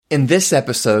In this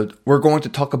episode, we're going to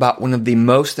talk about one of the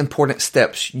most important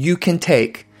steps you can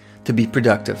take to be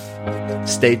productive.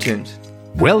 Stay tuned.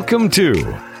 Welcome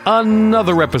to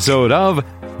another episode of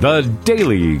the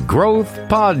Daily Growth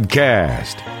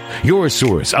Podcast, your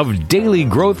source of daily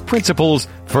growth principles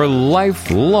for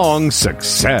lifelong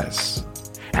success.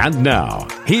 And now,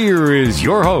 here is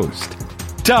your host,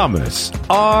 Thomas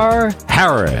R.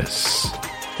 Harris.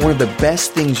 One of the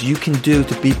best things you can do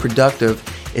to be productive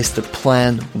is to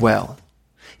plan well.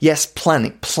 Yes,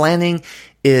 planning. Planning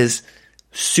is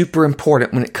super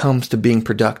important when it comes to being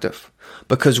productive.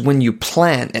 Because when you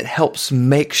plan, it helps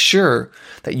make sure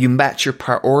that you match your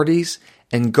priorities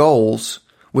and goals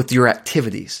with your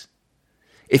activities.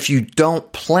 If you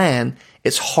don't plan,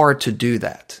 it's hard to do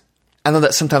that. I know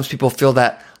that sometimes people feel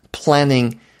that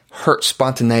planning hurts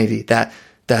spontaneity, that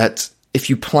if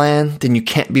you plan, then you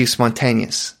can't be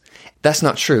spontaneous. That's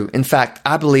not true. In fact,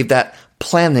 I believe that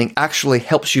planning actually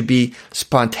helps you be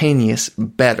spontaneous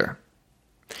better.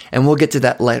 And we'll get to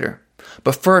that later.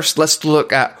 But first, let's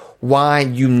look at why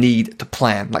you need to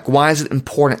plan. Like, why is it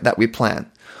important that we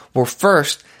plan? Well,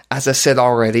 first, as I said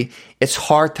already, it's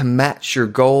hard to match your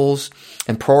goals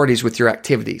and priorities with your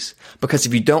activities. Because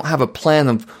if you don't have a plan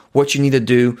of what you need to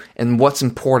do and what's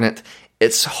important,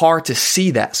 it's hard to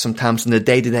see that sometimes in the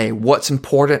day-to-day. What's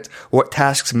important, what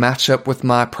tasks match up with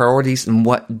my priorities, and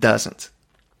what doesn't.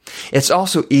 It's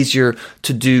also easier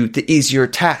to do the easier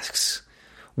tasks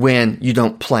when you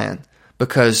don't plan.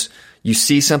 Because you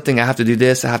see something, I have to do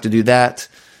this, I have to do that.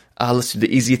 Let's do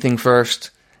the easy thing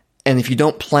first. And if you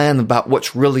don't plan about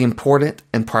what's really important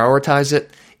and prioritize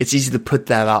it, it's easy to put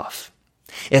that off.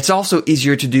 It's also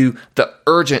easier to do the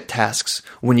urgent tasks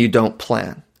when you don't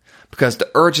plan. Because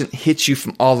the urgent hits you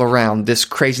from all around, this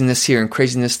craziness here and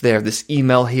craziness there, this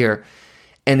email here.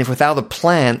 And if without a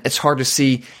plan, it's hard to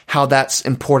see how that's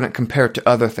important compared to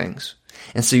other things.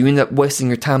 And so you end up wasting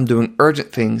your time doing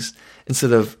urgent things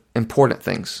instead of important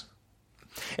things.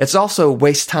 It's also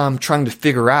waste time trying to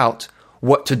figure out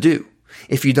what to do.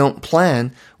 If you don't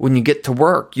plan, when you get to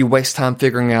work, you waste time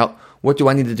figuring out, what do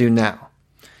I need to do now?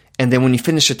 And then when you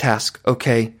finish a task,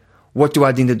 okay, what do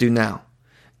I need to do now?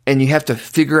 And you have to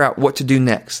figure out what to do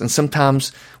next. And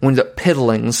sometimes we end up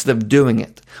piddling instead of doing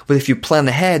it. But if you plan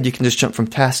ahead, you can just jump from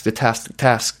task to task to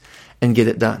task and get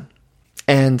it done.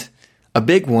 And a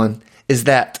big one is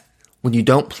that when you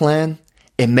don't plan,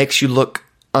 it makes you look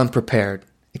unprepared.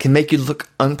 It can make you look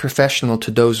unprofessional to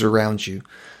those around you.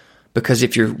 Because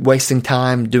if you're wasting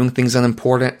time doing things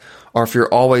unimportant, or if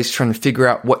you're always trying to figure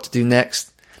out what to do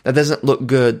next, that doesn't look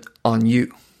good on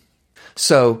you.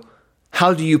 So,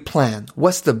 how do you plan?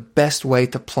 What's the best way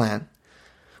to plan?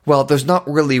 Well, there's not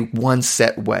really one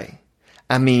set way.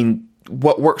 I mean,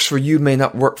 what works for you may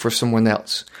not work for someone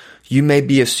else. You may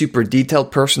be a super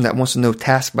detailed person that wants to know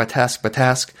task by task by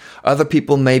task. Other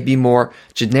people may be more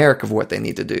generic of what they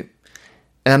need to do.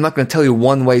 And I'm not going to tell you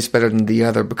one way is better than the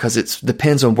other because it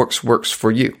depends on what works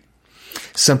for you.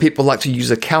 Some people like to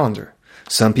use a calendar.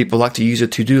 Some people like to use a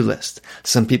to-do list.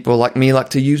 Some people like me like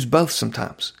to use both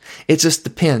sometimes. It just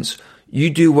depends. You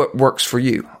do what works for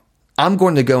you. I'm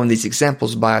going to go in these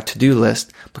examples by a to-do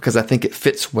list because I think it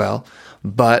fits well,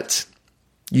 but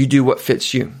you do what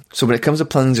fits you. So when it comes to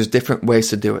planning, there's different ways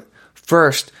to do it.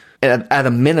 First, at a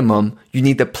minimum, you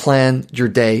need to plan your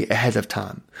day ahead of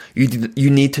time. You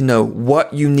need to know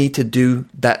what you need to do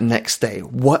that next day.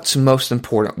 What's most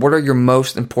important? What are your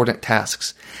most important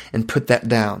tasks? And put that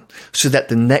down so that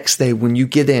the next day when you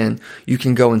get in, you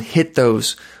can go and hit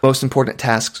those most important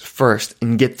tasks first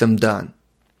and get them done.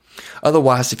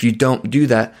 Otherwise, if you don't do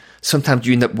that, sometimes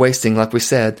you end up wasting, like we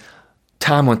said,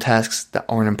 time on tasks that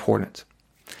aren't important.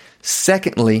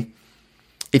 Secondly,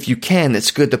 if you can,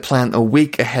 it's good to plan a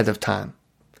week ahead of time.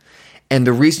 And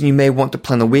the reason you may want to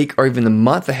plan a week or even a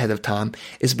month ahead of time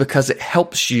is because it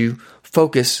helps you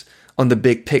focus on the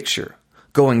big picture.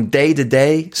 Going day to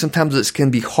day, sometimes it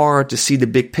can be hard to see the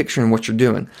big picture in what you're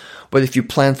doing. But if you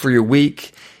plan for your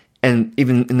week and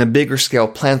even in a bigger scale,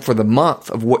 plan for the month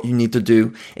of what you need to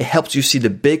do, it helps you see the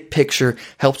big picture,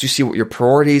 helps you see what your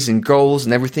priorities and goals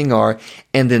and everything are,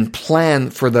 and then plan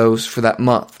for those for that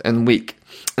month and week.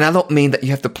 And I don't mean that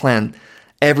you have to plan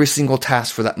every single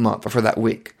task for that month or for that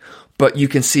week. But you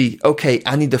can see, okay,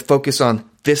 I need to focus on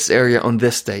this area on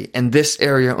this day and this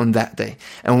area on that day.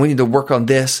 And we need to work on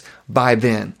this by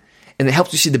then. And it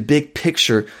helps you see the big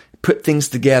picture, put things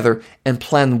together and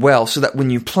plan well so that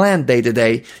when you plan day to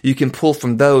day, you can pull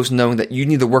from those knowing that you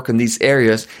need to work on these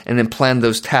areas and then plan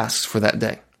those tasks for that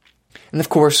day. And of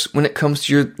course, when it comes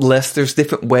to your list, there's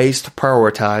different ways to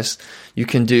prioritize. You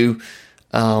can do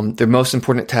their most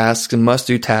important tasks and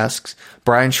must-do tasks.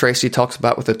 Brian Tracy talks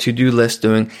about with a to-do list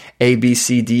doing A, B,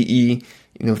 C, D, E,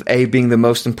 with A being the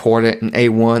most important and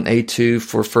A1, A2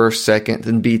 for first, second,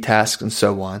 then B tasks and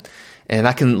so on. And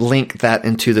I can link that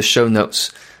into the show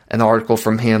notes, an article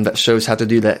from him that shows how to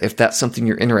do that if that's something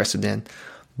you're interested in.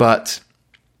 But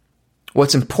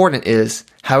what's important is,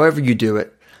 however you do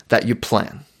it, that you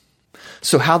plan.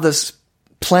 So how does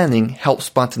planning help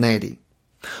spontaneity?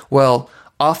 Well,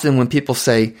 often when people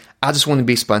say, I just want to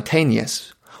be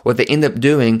spontaneous, what they end up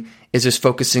doing is just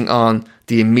focusing on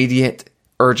the immediate,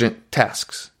 urgent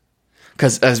tasks.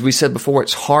 Because as we said before,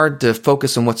 it's hard to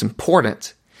focus on what's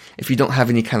important if you don't have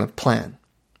any kind of plan.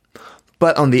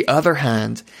 But on the other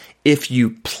hand, if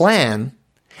you plan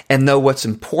and know what's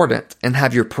important and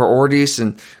have your priorities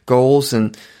and goals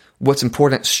and what's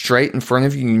important straight in front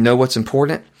of you, you know what's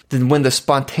important, then when the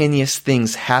spontaneous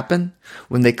things happen,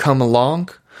 when they come along,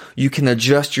 you can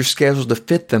adjust your schedule to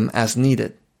fit them as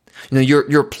needed.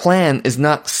 Your plan is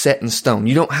not set in stone.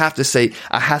 You don't have to say,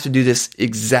 I have to do this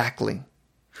exactly.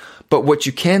 But what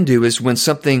you can do is when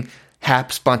something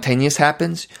spontaneous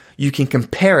happens, you can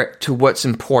compare it to what's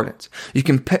important. You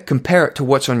can compare it to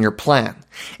what's on your plan.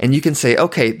 And you can say,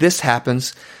 okay, this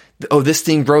happens. Oh, this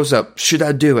thing grows up. Should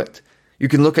I do it? You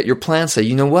can look at your plan and say,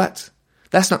 you know what?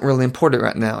 That's not really important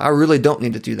right now. I really don't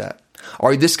need to do that.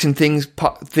 Or this thing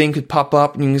could pop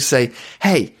up and you can say,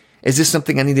 hey, is this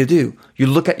something I need to do? You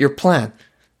look at your plan.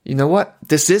 You know what?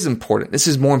 This is important. This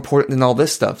is more important than all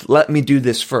this stuff. Let me do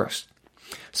this first.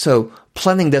 So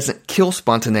planning doesn't kill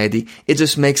spontaneity. It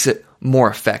just makes it more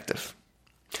effective.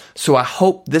 So I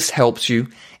hope this helps you.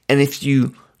 And if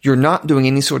you're not doing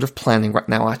any sort of planning right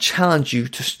now, I challenge you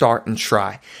to start and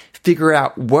try. Figure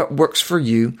out what works for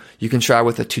you. You can try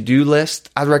with a to-do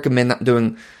list. I'd recommend not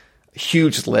doing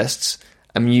huge lists.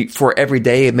 I mean, for every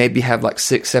day, maybe have like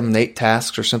 6, 7, 8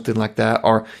 tasks or something like that.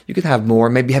 Or you could have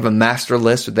more. Maybe have a master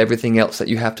list with everything else that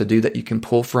you have to do that you can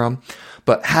pull from.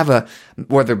 But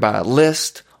whether by a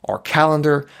list or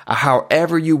calendar, or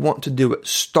however you want to do it,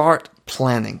 start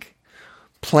planning.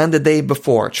 Plan the day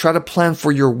before. Try to plan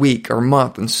for your week or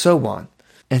month and so on.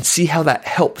 And see how that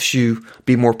helps you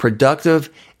be more productive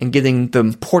and getting the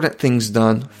important things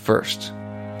done first.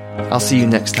 I'll see you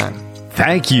next time.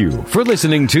 Thank you for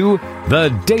listening to the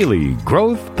Daily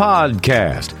Growth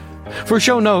Podcast. For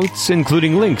show notes,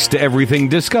 including links to everything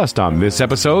discussed on this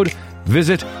episode,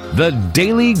 visit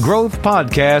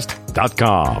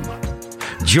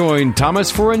thedailygrowthpodcast.com. Join Thomas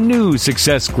for a new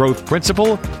success growth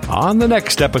principle on the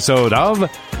next episode of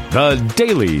the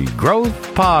Daily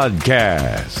Growth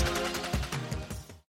Podcast.